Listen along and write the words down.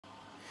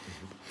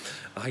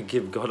I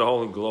give God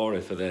all the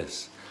glory for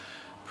this.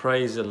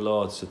 Praise the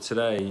Lord. So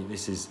today,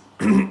 this is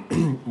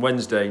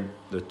Wednesday,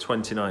 the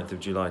 29th of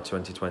July,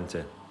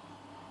 2020.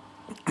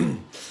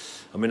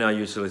 I'm in our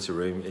utility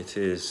room.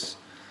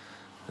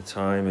 The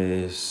time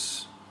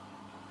is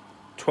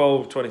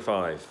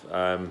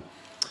 12:25.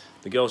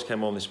 The girls came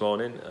home this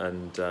morning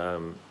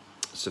and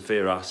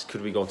Sophia asked,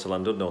 could we go to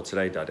Llandudno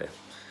today, Daddy?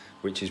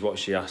 Which is what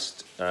she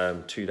asked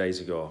 2 days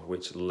ago,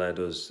 which led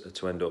us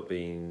to end up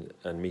being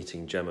and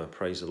meeting Gemma,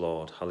 praise the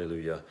Lord,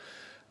 hallelujah,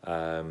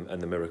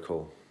 and the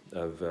miracle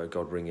of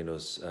God bringing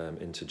us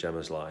into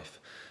Gemma's life.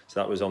 So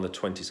that was on the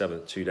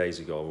 27th, 2 days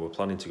ago. We were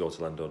planning to go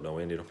to Llandudno.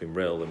 We ended up in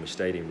Rhyl and we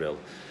stayed in Rhyl.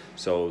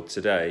 So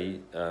today,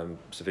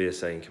 Sophia's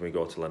saying, can we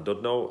go to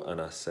Llandudno? And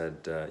I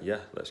said, yeah,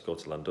 let's go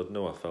to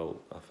Llandudno.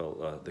 I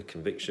felt the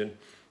conviction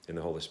in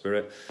the Holy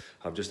Spirit.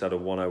 I've just had a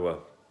one-hour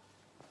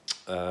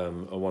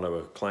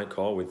client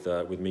call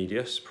with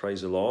Medius,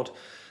 praise the Lord.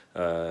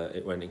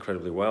 It went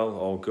incredibly well,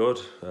 all good,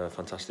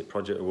 fantastic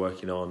project we're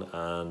working on,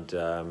 and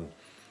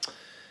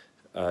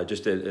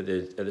just at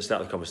the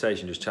start of the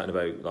conversation, just chatting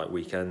about like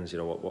weekends, you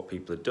know, what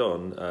people had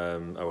done.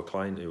 Our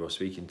client who I was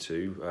speaking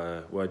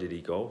to, where did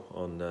he go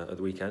on at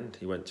the weekend?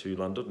 He went to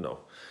Llandudno,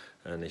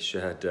 and he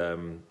shared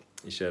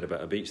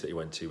about a beach that he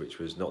went to, which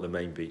was not the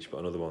main beach, but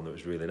another one that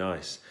was really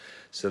nice.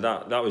 So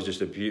that was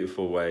just a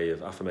beautiful way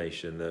of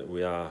affirmation that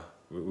we're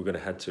going to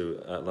head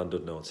to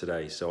Llandudno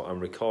today. So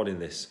I'm recording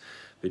this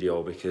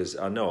video because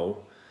I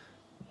know,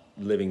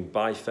 living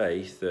by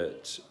faith,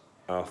 that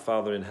our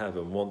Father in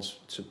heaven wants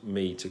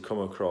me to come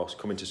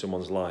into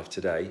someone's life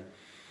today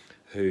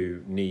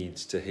who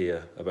needs to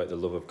hear about the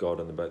love of God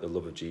and about the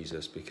love of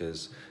Jesus,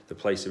 because the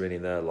place they're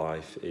in their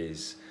life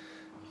is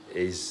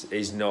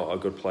not a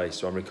good place.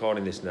 So I'm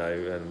recording this now,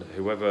 and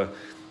whoever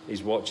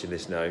is watching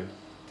this now,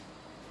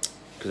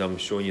 because I'm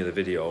showing you the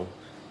video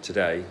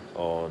today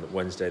on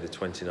Wednesday the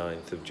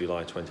 29th of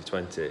July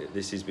 2020,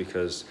 this is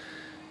because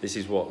this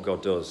is what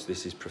God does.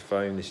 This is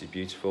profound, this is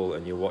beautiful,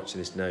 and you're watching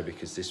this now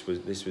because this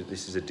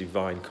is a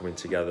divine coming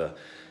together.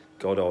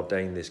 God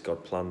ordained this,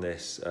 God planned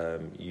this.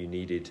 You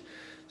needed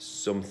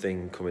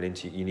something coming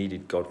into you. You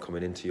needed God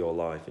coming into your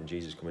life and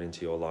Jesus coming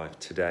into your life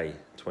today,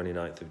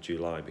 29th of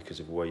July, because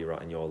of where you're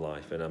at in your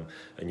life. And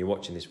you're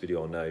watching this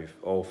video now,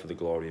 all for the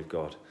glory of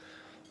God.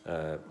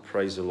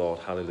 Praise the Lord,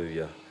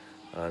 hallelujah.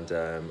 And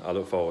I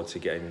look forward to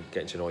getting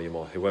to know you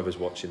more. Whoever's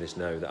watching this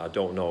now that I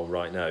don't know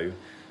right now,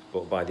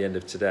 but by the end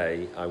of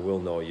today, I will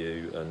know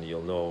you, and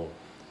you'll know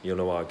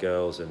our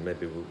girls, and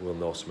maybe we'll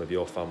know some of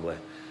your family.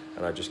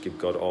 And I just give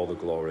God all the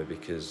glory,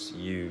 because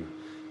you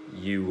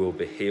will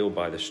be healed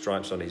by the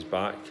stripes on his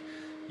back.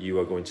 You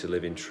are going to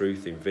live in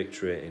truth, in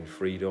victory, in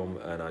freedom,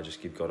 and I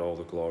just give God all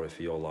the glory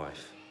for your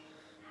life.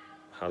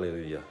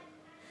 Hallelujah.